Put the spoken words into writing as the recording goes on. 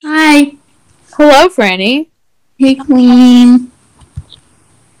Hello, Franny. Hey, Queen.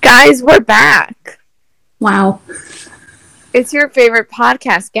 Guys, we're back. Wow. It's your favorite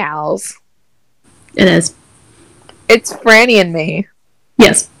podcast, gals. It is. It's Franny and me.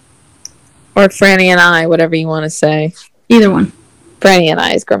 Yes. Or Franny and I, whatever you want to say. Either one. Franny and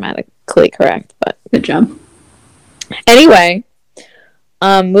I is grammatically correct, but... Good job. Anyway,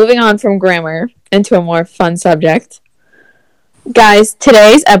 moving on from grammar into a more fun subject. Guys,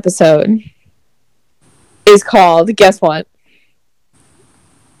 today's episode is called, guess what?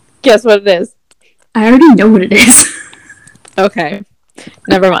 Guess what it is? I already know what it is. Okay.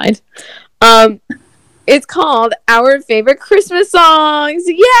 Never mind. It's called Our Favorite Christmas Songs.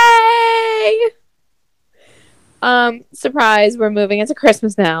 Yay! Surprise, we're moving into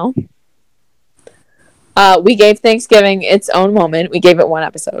Christmas now. We gave Thanksgiving its own moment. We gave it one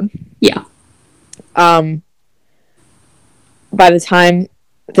episode. Yeah. By the time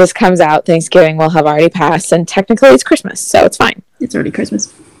this comes out, Thanksgiving will have already passed, and technically it's Christmas, so it's fine. It's already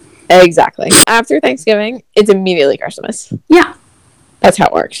Christmas. Exactly. After Thanksgiving, it's immediately Christmas. Yeah. That's how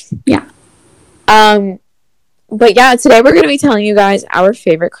it works. Yeah. But yeah, today we're going to be telling you guys our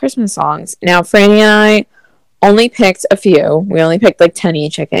favorite Christmas songs. Now, Franny and I only picked a few. We only picked like 10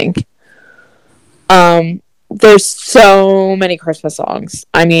 each, I think. There's so many Christmas songs.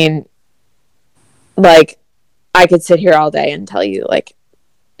 I mean, like, I could sit here all day and tell you, like,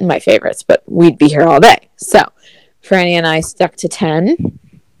 my favorites, but we'd be here all day. So, Franny and I stuck to 10.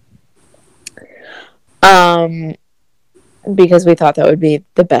 Because we thought that would be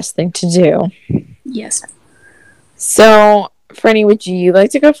the best thing to do. Yes. So, Franny, would you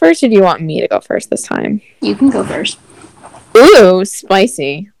like to go first, or do you want me to go first this time? You can go first. Ooh,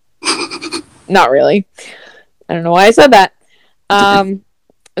 spicy. Not really. I don't know why I said that.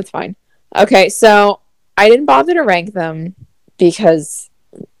 It's fine. Okay, so I didn't bother to rank them because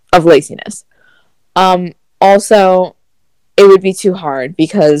of laziness. Also, it would be too hard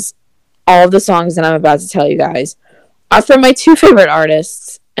because all of the songs that I'm about to tell you guys are from my two favorite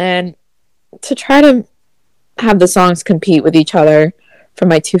artists, and to try to have the songs compete with each other from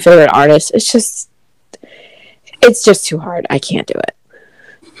my two favorite artists, it's just too hard. I can't do it.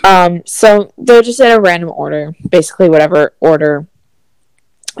 So they're just in a random order, basically whatever order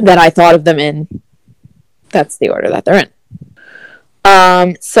that I thought of them in, that's the order that they're in.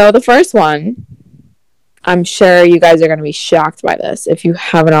 So the first one, I'm sure you guys are going to be shocked by this if you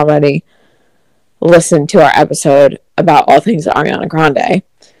haven't already listened to our episode about all things Ariana Grande.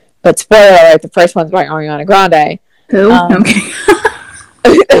 But spoiler alert, the first one's by Ariana Grande. Who? Okay.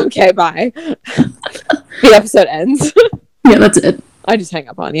 Okay, bye. The episode ends. Yeah, that's it. I just hang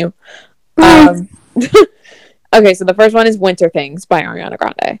up on you. Okay, so the first one is Winter Things by Ariana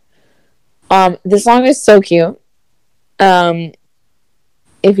Grande. This song is so cute. If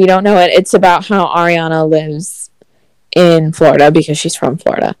you don't know it, it's about how Ariana lives in Florida because she's from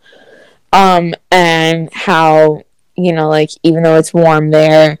Florida. And how, you know, like, even though it's warm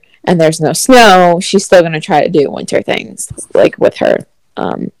there and there's no snow, she's still going to try to do winter things, like, with her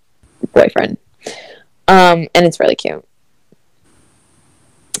boyfriend. And it's really cute.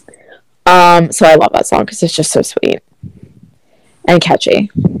 So I love that song because it's just so sweet and catchy.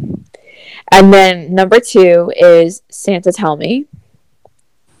 And then number 2 is Santa Tell Me,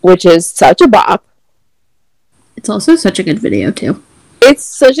 which is such a bop. It's also such a good video, too. It's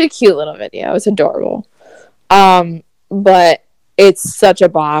such a cute little video. It's adorable. But it's such a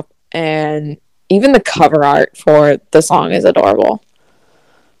bop, and even the cover art for the song is adorable.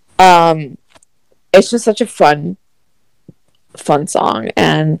 It's just such a fun song,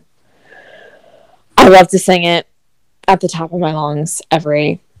 and I love to sing it at the top of my lungs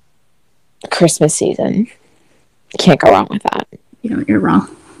every Christmas season. Can't go wrong with that. You know, you're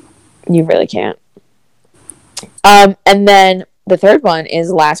wrong. You really can't. And then the third one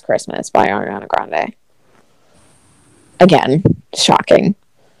is Last Christmas by Ariana Grande. Again, shocking.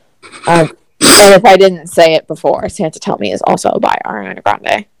 And if I didn't say it before, Santa Tell Me is also by Ariana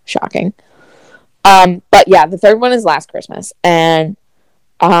Grande. Shocking. But yeah, the third one is Last Christmas. And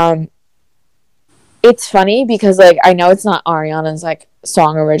it's funny because, like, I know it's not Ariana's, like,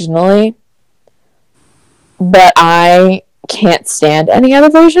 song originally, but I can't stand any other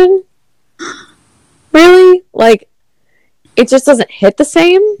version. Really? Like, it just doesn't hit the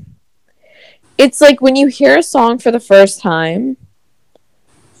same. It's like when you hear a song for the first time,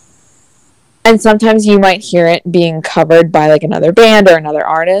 and sometimes you might hear it being covered by, like, another band or another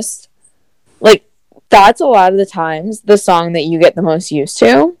artist. Like, that's a lot of the times the song that you get the most used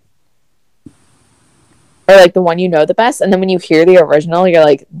to. Or, like, the one you know the best. And then when you hear the original, you're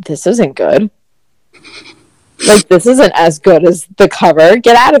like, this isn't good. Like, this isn't as good as the cover.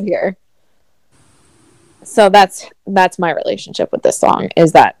 Get out of here. So that's my relationship with this song,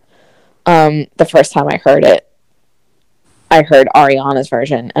 is that the first time I heard it, I heard Ariana's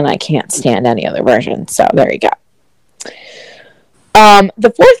version, and I can't stand any other version. So there you go.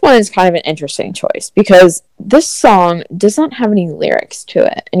 The fourth one is kind of an interesting choice because this song does not have any lyrics to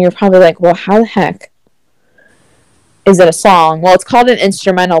it. And you're probably like, well, how the heck is it a song? Well, it's called an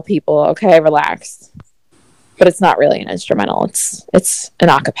instrumental, people. Okay, relax. But it's not really an instrumental. It's an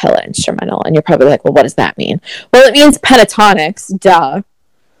a cappella instrumental. And you're probably like, well, what does that mean? Well, it means pentatonics. Duh.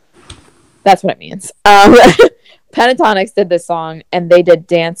 That's what it means. Pentatonics did this song, and they did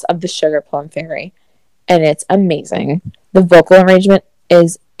Dance of the Sugar Plum Fairy. And it's amazing. The vocal arrangement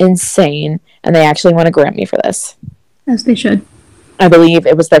is insane, and they actually won a Grammy for this. As they should. I believe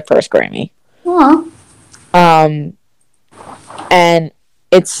it was their first Grammy. Aw. And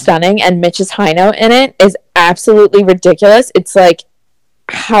it's stunning, and Mitch's high note in it is absolutely ridiculous. It's like,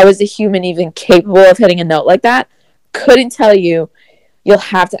 how is a human even capable of hitting a note like that? Couldn't tell you. You'll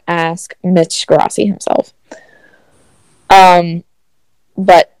have to ask Mitch Grassi himself.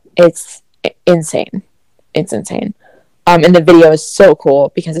 But it's insane. It's insane. And the video is so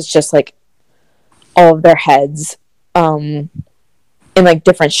cool because it's just like all of their heads in like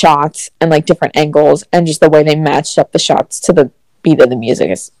different shots and like different angles, and just the way they matched up the shots to the beat of the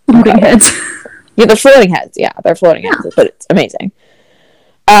music is Floating heads. Yeah, they're floating heads. Yeah, they're floating heads, but it's amazing.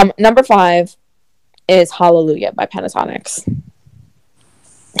 Number 5 is Hallelujah by Pentatonics.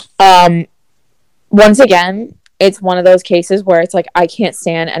 Once again, it's one of those cases where it's like I can't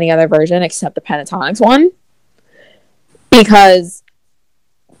stand any other version except the Pentatonics one, because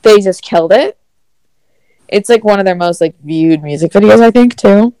they just killed it. It's like one of their most like viewed music videos, I think,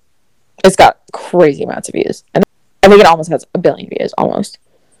 too. It's got crazy amounts of views. I think it almost has 1 billion views, almost.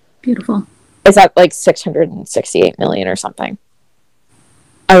 Beautiful. It's at like 668 million or something.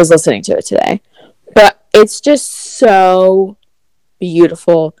 I was listening to it today. But it's just so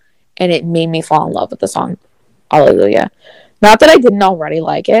beautiful, and it made me fall in love with the song Hallelujah. Not that I didn't already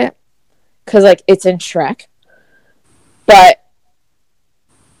like it, because like it's in Shrek, but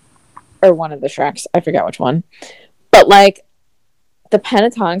or one of the Shreks, I forget which one, but like the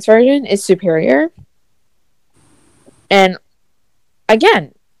Pentatonics version is superior. And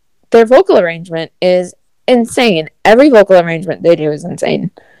again, their vocal arrangement is insane. Every vocal arrangement they do is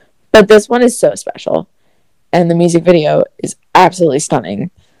insane, but this one is so special, and the music video is absolutely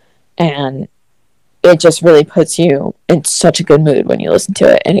stunning, and it just really puts you in such a good mood when you listen to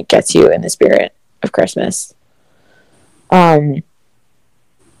it, and it gets you in the spirit of Christmas.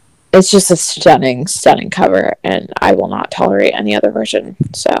 It's just a stunning, stunning cover, and I will not tolerate any other version.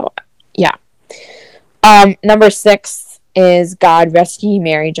 So, yeah. Number 6 is God Rest Ye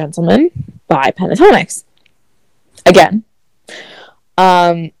Merry Gentlemen by Pentatonics. Again,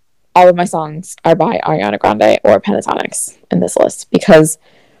 all of my songs are by Ariana Grande or Pentatonics in this list, because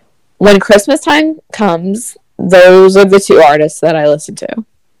when Christmas time comes, those are the 2 artists that I listen to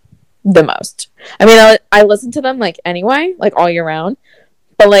the most. I mean, I listen to them like anyway, like all year round,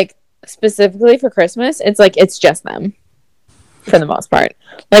 but like specifically for Christmas, it's like it's just them for the most part.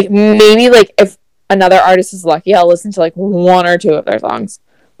 Like maybe like if another artist is lucky, I'll listen to like 1 or 2 of their songs.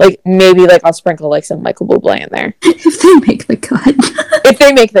 Like maybe like I'll sprinkle like some Michael Bublé in there if they make the cut. if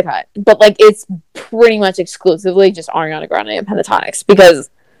they make the cut. But like it's pretty much exclusively just Ariana Grande and Pentatonics, because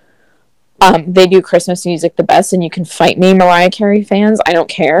they do Christmas music the best, and you can fight me, Mariah Carey fans. I don't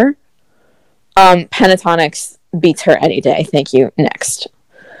care. Pentatonics beats her any day. Thank you. Next.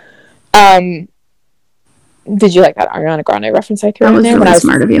 Did you like that Ariana Grande reference I threw in there really when I was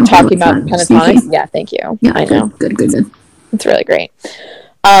smart of you. talking about Pentatonics? Yeah, thank you. Yeah, I know. Good. It's really great.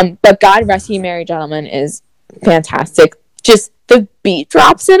 But God Rest Ye Merry Gentlemen is fantastic. Just the beat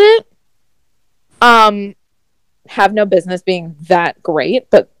drops in it have no business being that great,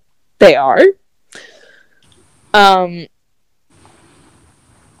 but they are. And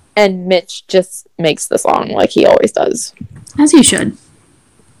Mitch just makes the song like he always does. As he should.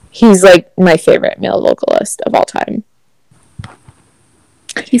 He's like my favorite male vocalist of all time.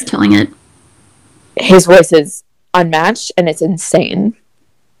 He's killing it. His voice is unmatched, and it's insane.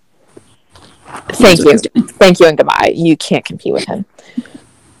 Thank you and goodbye. You can't compete with him.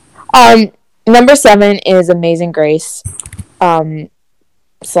 Number 7 is Amazing Grace / My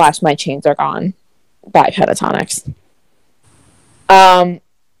Chains Are Gone by Pentatonics.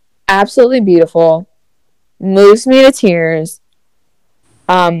 Absolutely beautiful, moves me to tears.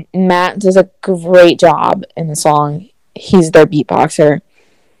 Matt does a great job in the song. He's their beatboxer,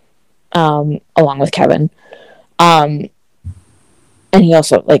 along with Kevin. And he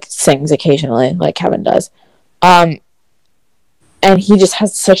also like sings occasionally, like Kevin does. And he just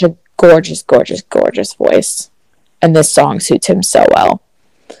has such a gorgeous, gorgeous, gorgeous voice. And this song suits him so well.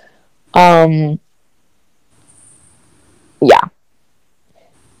 Yeah.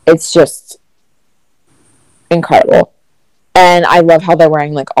 It's just incredible. And I love how they're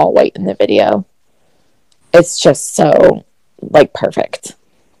wearing like all white in the video. It's just so like perfect.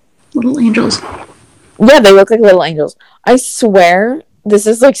 Little angels. Yeah, they look like little angels. I swear, this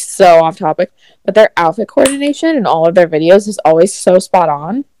is like so off topic, but their outfit coordination in all of their videos is always so spot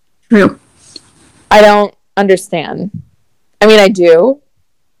on. True. I don't understand. I mean, I do,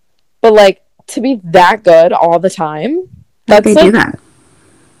 but like to be that good all the time, How'd they like, do that?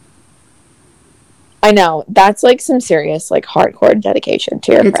 I know that's like some serious like hardcore dedication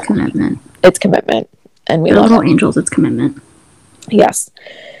to your It's craft. commitment. It's commitment, and we They're love little it. angels. It's commitment. Yes.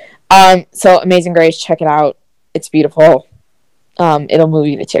 So Amazing Grace, check it out. It's beautiful. It'll move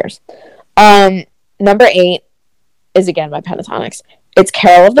you to tears. Number 8 is again by Pentatonix. It's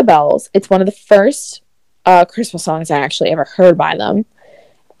Carol of the Bells. It's one of the first Christmas songs I actually ever heard by them.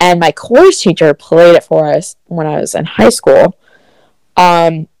 And my chorus teacher played it for us when I was in high school.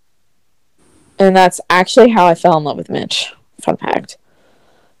 And that's actually how I fell in love with Mitch. Fun fact.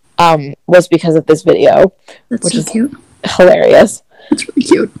 Was because of this video. That's which so is cute. hilarious. That's really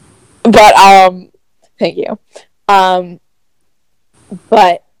cute. But thank you.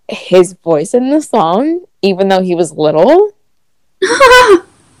 But his voice in the song, even though he was little,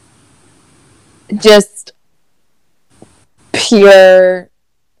 just pure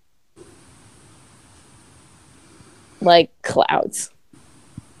like clouds,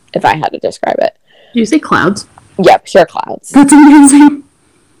 if I had to describe it. Did you say clouds? Yeah, pure clouds. That's amazing.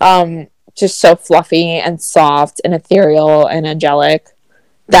 Just so fluffy and soft and ethereal and angelic.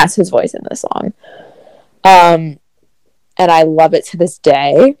 That's his voice in this song. And I love it to this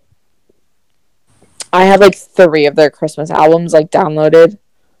day. I have like 3 of their Christmas albums like downloaded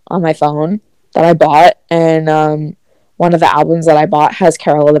on my phone that I bought, and one of the albums that I bought has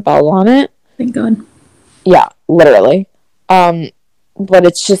Carol of the Bells on it. Thank God. Yeah, literally. But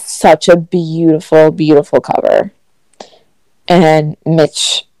it's just such a beautiful, beautiful cover. And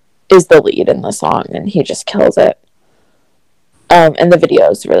Mitch is the lead in the song, and he just kills it. And the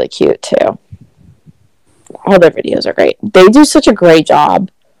video is really cute too. All their videos are great. They do such a great job,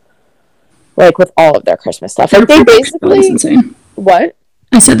 like with all of their Christmas stuff. Like they basically insane. What?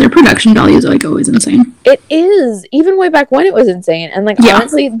 I said their production value is like always insane. It is, even way back when it was insane. And like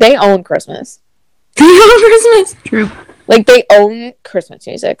honestly, they own Christmas. They own Christmas. True. Like they own Christmas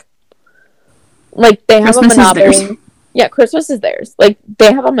music. Like they have Christmas a monopoly. is theirs. Yeah, Christmas is theirs. Like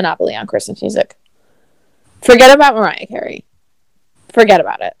they have a monopoly on Christmas music. Forget about Mariah Carey. Forget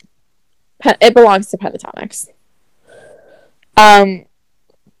about it. It belongs to Pentatonix.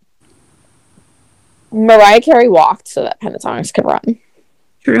 Mariah Carey walked so that Pentatonix could run.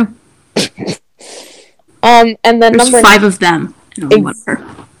 True. And then There's number 5 of them. And only one of her.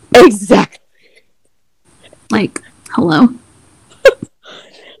 Exactly. Like, hello?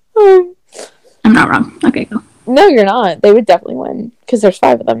 Um, I'm not wrong. Okay, go. no, you're not. They would definitely win because there's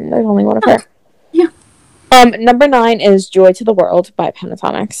 5 of them. There's only one of her. Yeah. Number 9 is "Joy to the World" by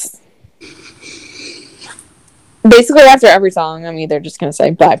Pentatonix. Basically, after every song, I'm either just gonna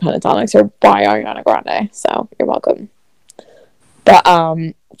say by Pentatonix or by Ariana Grande. So you're welcome. But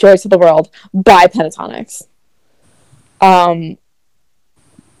 "Joy to the World" by Pentatonix.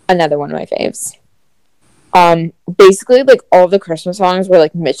 Another one of my faves. Basically, like all of the Christmas songs where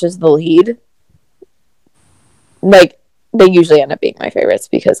like Mitch is the lead, like they usually end up being my favorites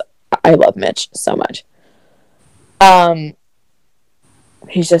because I love Mitch so much.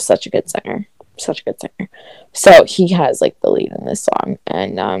 He's just such a good singer. Such a good singer. So he has like the lead in this song,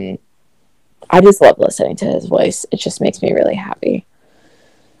 and I just love listening to his voice. It just makes me really happy.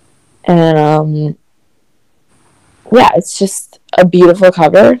 And yeah, it's just a beautiful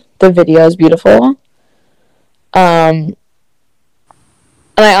cover. The video is beautiful. And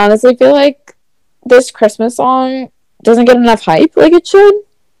I honestly feel like this Christmas song doesn't get enough hype like it should.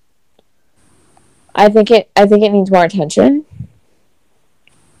 I think it needs more attention.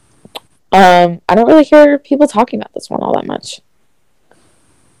 I don't really hear people talking about this one all that much.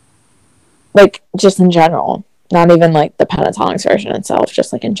 Like, just in general. Not even, like, the Pentatonix version itself.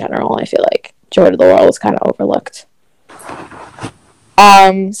 Just, like, in general, I feel like Joy to the World is kind of overlooked.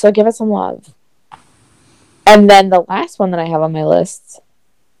 So give it some love. And then the last one that I have on my list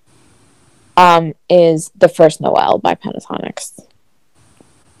is "The First Noel" by Pentatonix.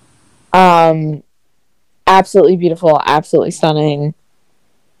 Absolutely beautiful, absolutely stunning.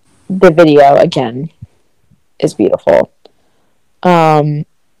 The video, again, is beautiful. Avi's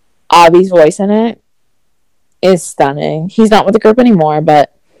voice in it is stunning. He's not with the group anymore,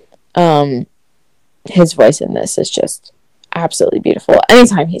 but His voice in this is just absolutely beautiful.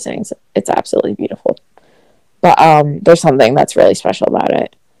 Anytime he sings, it's absolutely beautiful. But there's something that's really special about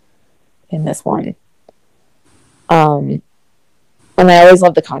it in this one. And I always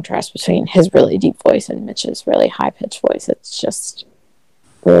love the contrast between his really deep voice and Mitch's really high-pitched voice. It's just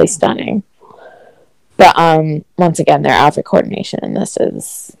really stunning. But once again, their outfit coordination in this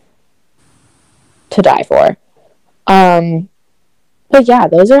is to die for. But yeah,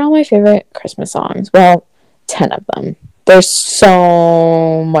 those are all my favorite Christmas songs. Well, 10 of them. There's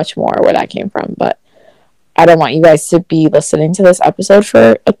so much more where that came from, but I don't want you guys to be listening to this episode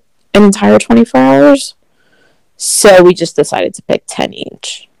for an entire 24 hours. So we just decided to pick 10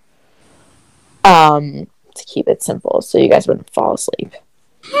 each. To keep it simple so you guys wouldn't fall asleep.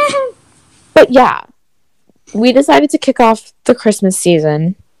 But yeah, we decided to kick off the Christmas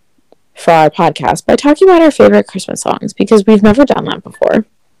season for our podcast by talking about our favorite Christmas songs because we've never done that before.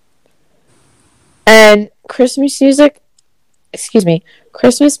 And Christmas music is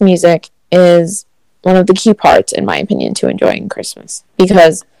one of the key parts, in my opinion, to enjoying Christmas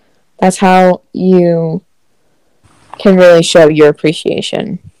because that's how you can really show your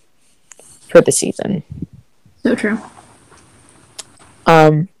appreciation for the season. So true.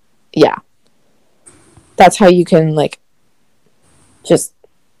 Yeah. That's how you can, like, just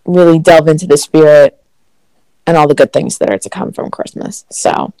really delve into the spirit and all the good things that are to come from Christmas.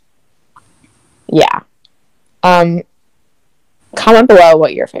 So, yeah. Comment below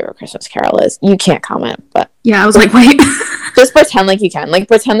what your favorite Christmas carol is. You can't comment, but... Yeah, I was like, wait. Just pretend like you can. Like,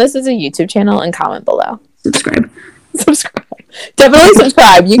 pretend this is a YouTube channel and comment below. Subscribe. Definitely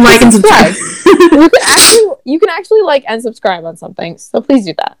subscribe. You can like and subscribe. you can actually like and subscribe on something, so please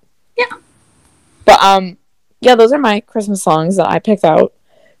do that. Yeah. But yeah, those are my Christmas songs that I picked out.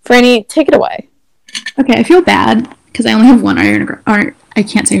 Franny, take it away. Okay, I feel bad because I only have one I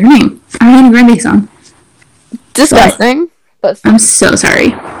can't say her name. Ariana Grande song. Disgusting. But I'm so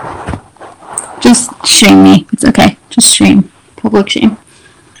sorry. Just shame me. It's okay. Just shame. Public shame.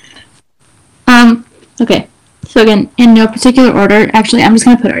 Okay. So again, in no particular order. Actually, I'm just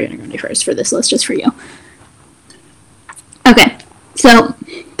gonna put Ariana Grande first for this list, just for you. Okay. So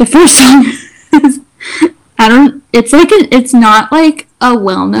the first song is it's not like a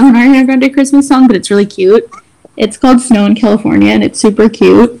well-known Ariana Grande Christmas song, but it's really cute. It's called Snow in California, and it's super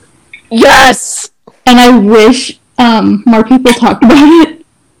cute. Yes! And I wish more people talked about it.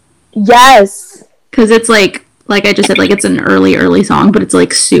 Yes! Because it's like I just said, like, it's an early song, but it's,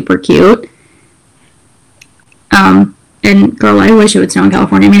 like, super cute. And, girl, I wish it would snow in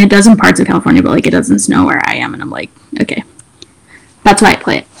California. I mean, it does in parts of California, but, like, it doesn't snow where I am, and I'm like, okay. That's why I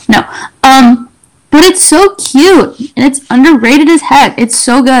play it. No. But it's so cute, and it's underrated as heck. It's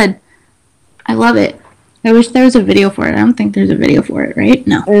so good. I love it. I wish there was a video for it. I don't think there's a video for it, right?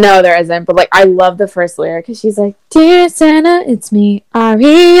 No. No, there isn't. But, like, I love the first lyric because she's like, "Dear Santa, it's me,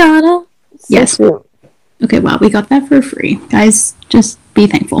 Ariana." So yes. Cute. Okay, wow, we got that for free. Guys, just be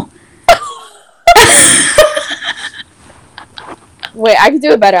thankful. Wait, I could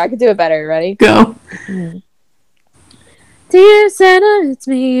do it better. Ready? Go. Dear Santa, it's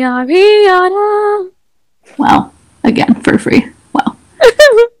me, Ariana. Wow. Again, for free. Wow.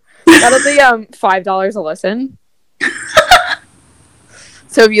 That'll be $5 a listen.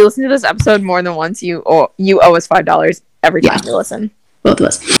 So if you listen to this episode more than once, you owe us $5 every time you listen. Both of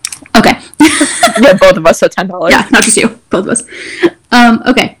us. Okay. Yeah, both of us, so $10. Yeah, not just you. Both of us.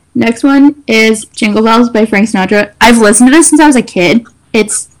 Okay. Next one is Jingle Bells by Frank Sinatra. I've listened to this since I was a kid.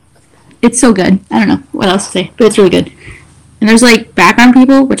 It's so good. I don't know what else to say, but it's really good. And there's, like, background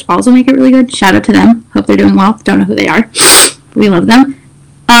people, which also make it really good. Shout out to them. Hope they're doing well. Don't know who they are. We love them.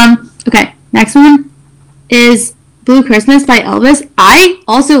 Okay. Next one is Blue Christmas by Elvis. I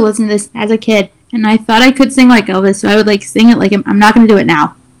also listened to this as a kid, and I thought I could sing like Elvis, so I would, like, sing it like him. I'm not going to do it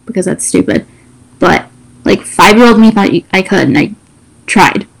now, because that's stupid. But, like, 5-year-old me thought I could, and I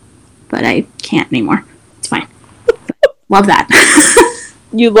tried. But I can't anymore. It's fine. Love that.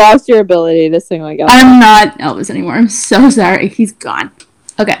 You lost your ability to sing like Elvis. I'm not Elvis anymore. I'm so sorry. He's gone.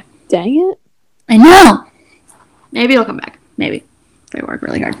 Okay. Dang it. I know. Maybe he'll come back. Maybe. If I work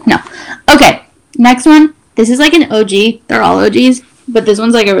really hard. No. Okay. Next one. This is like an OG. They're all OGs. But this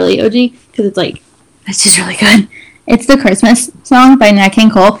one's like a really OG. Because it's just really good. It's the Christmas song by Nat King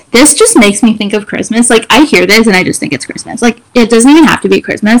Cole. This just makes me think of Christmas. Like, I hear this and I just think it's Christmas. Like, it doesn't even have to be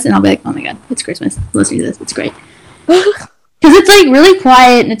Christmas. And I'll be like, oh my god, it's Christmas. Listen to this. It's great. Because it's, like, really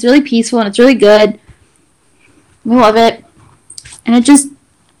quiet and it's really peaceful and it's really good. We love it. And it just,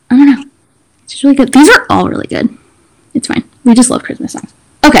 I don't know. It's just really good. These are all really good. It's fine. We just love Christmas songs.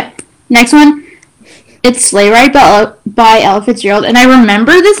 Okay. Next one. It's Sleigh Ride by Ella Fitzgerald, and I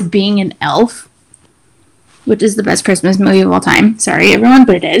remember this being an Elf, which is the best Christmas movie of all time. Sorry, everyone,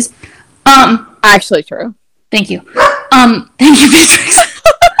 but it is. Actually true. Thank you. Thank you, Beatrix.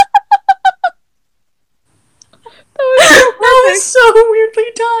 That was so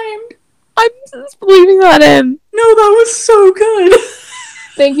weirdly timed. I'm just leaving that in. No, that was so good.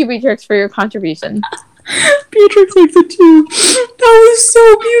 Thank you, Beatrix, for your contribution. Beatrix likes it too. That was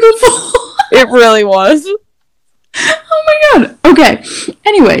so beautiful. It really was. Oh my god. Okay.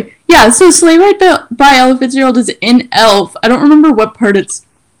 Anyway, yeah, so Sleigh Ride by Ella Fitzgerald is in Elf. I don't remember what part it's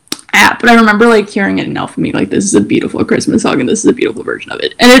at, but I remember like hearing it in Elf and being like, this is a beautiful Christmas song and this is a beautiful version of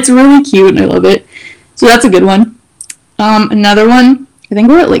it. And it's really cute and I love it. So that's a good one. Another one, I think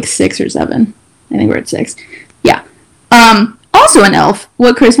we're at like 6 or 7. I think we're at 6. Yeah. Also an Elf,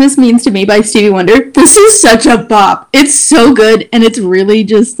 What Christmas Means to Me by Stevie Wonder. This is such a bop. It's so good and it's really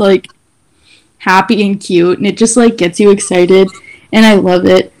just like happy and cute and it just like gets you excited and I love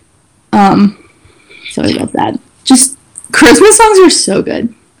it. So I love that. Just Christmas songs are so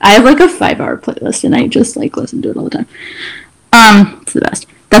good. I have like a 5-hour playlist and I just like listen to it all the time. It's the best.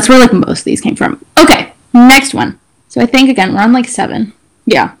 That's where like most of these came from. Okay, next one. So I think again we're on like 7.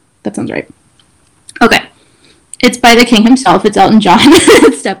 Yeah, that sounds right. Okay. It's by the king himself. It's Elton John.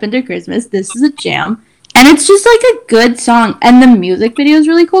 It's Step Into Christmas. This is a jam. And it's just like a good song. And the music video is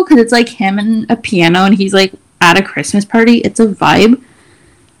really cool because it's like him and a piano and he's like at a Christmas party. It's a vibe.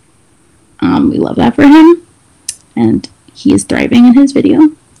 We love that for him. And he is thriving in his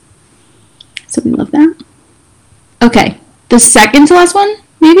video. So we love that. Okay. The second to last one,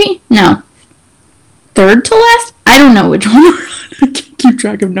 maybe? No. Third to last? I don't know which one. I can't keep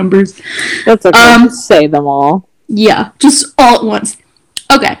track of numbers. That's okay. Just say them all. Yeah, just all at once.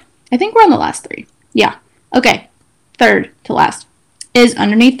 Okay, I think we're on the last 3. Yeah. Okay, third to last is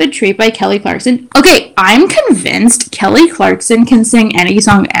Underneath the Tree by Kelly Clarkson. Okay, I'm convinced Kelly Clarkson can sing any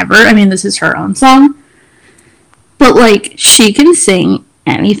song ever. I mean, this is her own song. But, like, she can sing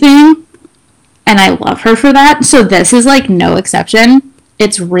anything. And I love her for that. So this is, like, no exception.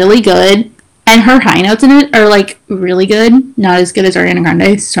 It's really good. And her high notes in it are, like, really good. Not as good as Ariana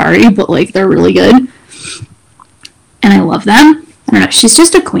Grande, sorry. But, like, they're really good. And I love them. I don't know. She's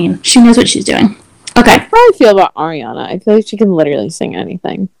just a queen. She knows what she's doing. Okay. That's how I feel about Ariana. I feel like she can literally sing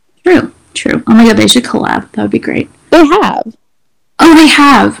anything. True. Oh my god, they should collab. That would be great. They have. Oh, they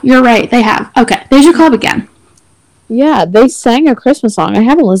have. You're right. They have. Okay. They should collab again. Yeah, they sang a Christmas song. I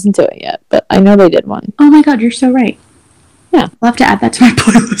haven't listened to it yet, but I know they did one. Oh my god, you're so right. Yeah. I'll have to add that to my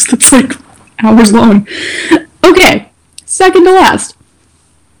playlist. It's like hours long. Okay. Second to last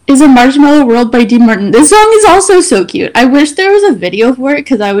is A Marshmallow World by Dean Martin. This song is also so cute. I wish there was a video for it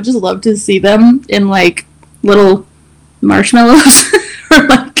because I would just love to see them in like little marshmallows or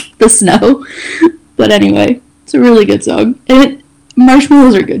like the snow. But anyway, it's a really good song. And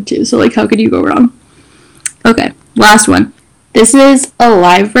marshmallows are good too, so like how could you go wrong? Okay, last one. This is a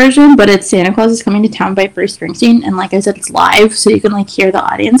live version, but it's Santa Claus is Coming to Town by Bruce Springsteen. And like I said, it's live, so you can like hear the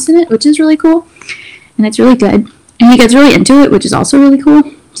audience in it, which is really cool. And it's really good. And he gets really into it, which is also really cool.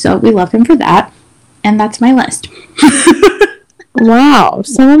 So we love him for that. And that's my list. Wow.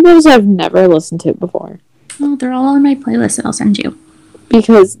 Some of those I've never listened to before. Well, they're all on my playlist that I'll send you.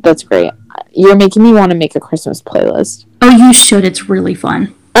 Because that's great. You're making me want to make a Christmas playlist. Oh, you should. It's really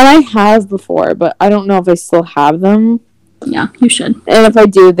fun. And I have before, but I don't know if I still have them. Yeah, you should. And if I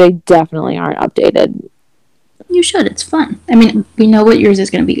do, they definitely aren't updated. You should. It's fun. I mean, we know what yours is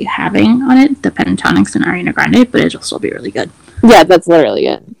going to be having on it, the Pentatonics and Ariana Grande, but it'll still be really good. Yeah, that's literally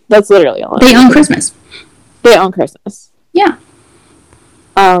it. That's literally all. They own Christmas. They own Christmas. Yeah.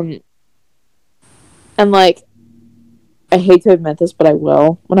 And like, I hate to admit this, but I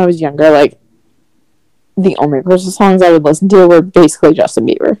will. When I was younger, like, the only Christmas songs I would listen to were basically Justin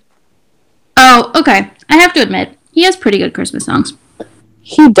Bieber. Oh, okay. I have to admit, he has pretty good Christmas songs.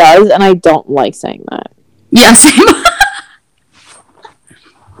 He does, and I don't like saying that. Yeah, same.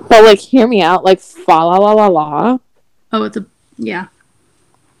 But, like, hear me out. Like, Fa La La La La. Oh, it's a... Yeah.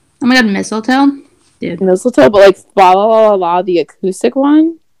 Oh my god, Mistletoe? Dude. Mistletoe, but, like, Fa La La La La, the acoustic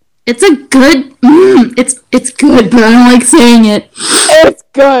one. It's a good... it's good, but I don't like saying it. It's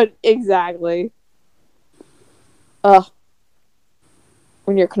good. Exactly. Ugh.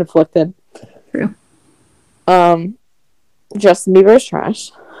 When you're conflicted. True. Justin Bieber's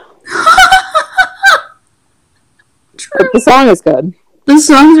trash. But the song is good. The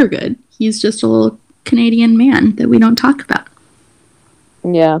songs are good. He's just a little Canadian man that we don't talk about.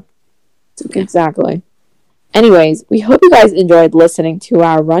 Yeah. It's okay. Exactly. Anyways, we hope you guys enjoyed listening to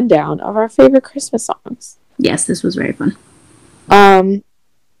our rundown of our favorite Christmas songs. Yes, this was very fun.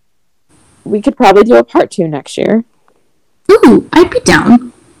 we could probably do a part 2 next year. Ooh, I'd be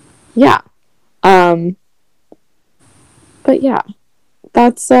down. Yeah. But yeah,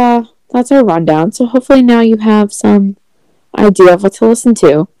 that's our rundown. So hopefully now you have some idea of what to listen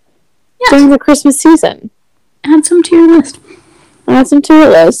to during the Christmas season. Add some to your list.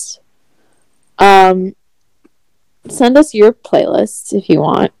 Send us your playlists if you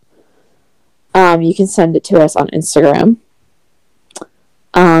want. You can send it to us on Instagram.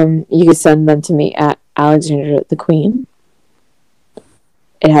 You can send them to me at Alexandra the Queen.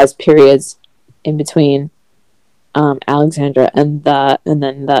 It has periods in between Alexandra and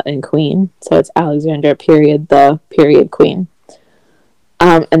then the and Queen. So it's Alexandra period the period Queen.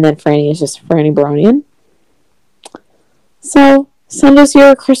 And then Franny is just Franny Baronian. So send us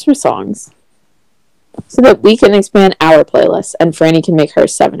your Christmas songs so that we can expand our playlist and Franny can make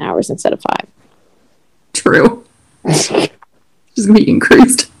hers 7 hours instead of 5. True. Just gonna be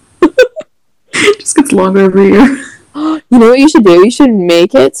increased. Just gets longer every year. You know what you should do? You should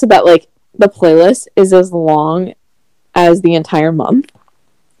make it so that like the playlist is as long as the entire month.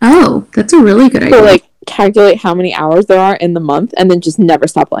 Oh, that's a really good idea. So like calculate how many hours there are in the month and then just never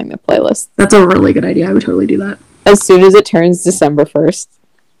stop playing the playlist. That's a really good idea. I would totally do that. As soon as it turns December 1st.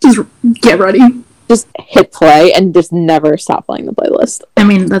 Just get ready. Just hit play and just never stop playing the playlist. I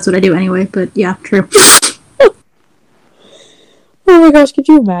mean, that's what I do anyway, but yeah, true. Oh my gosh, could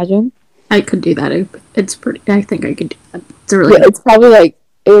you imagine? I could do that. It's pretty. I think I could do that. It's a really. Yeah, it's probably like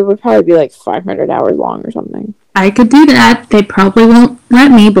it would probably be like 500 hours long or something. I could do that. They probably won't let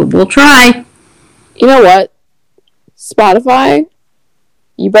me, but we'll try. You know what? Spotify,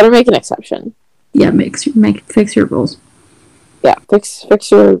 you better make an exception. Yeah, fix your rules. Yeah, fix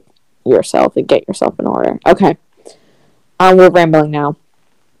yourself and get yourself in order. Okay. We're rambling now.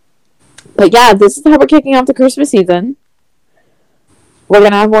 But yeah, this is how we're kicking off the Christmas season. We're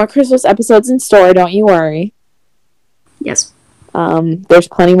going to have more Christmas episodes in store, don't you worry. Yes. There's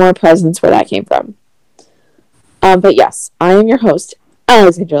plenty more presents where that came from. But yes, I am your host,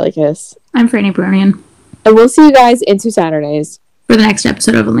 Alexandra Lakis. I'm Franny Baronian. And we'll see you guys in 2 Saturdays. For the next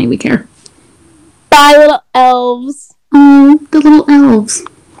episode of Only We Care. Bye, little elves. Oh, the little elves.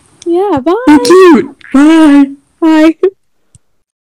 Yeah, bye. They're cute. Bye.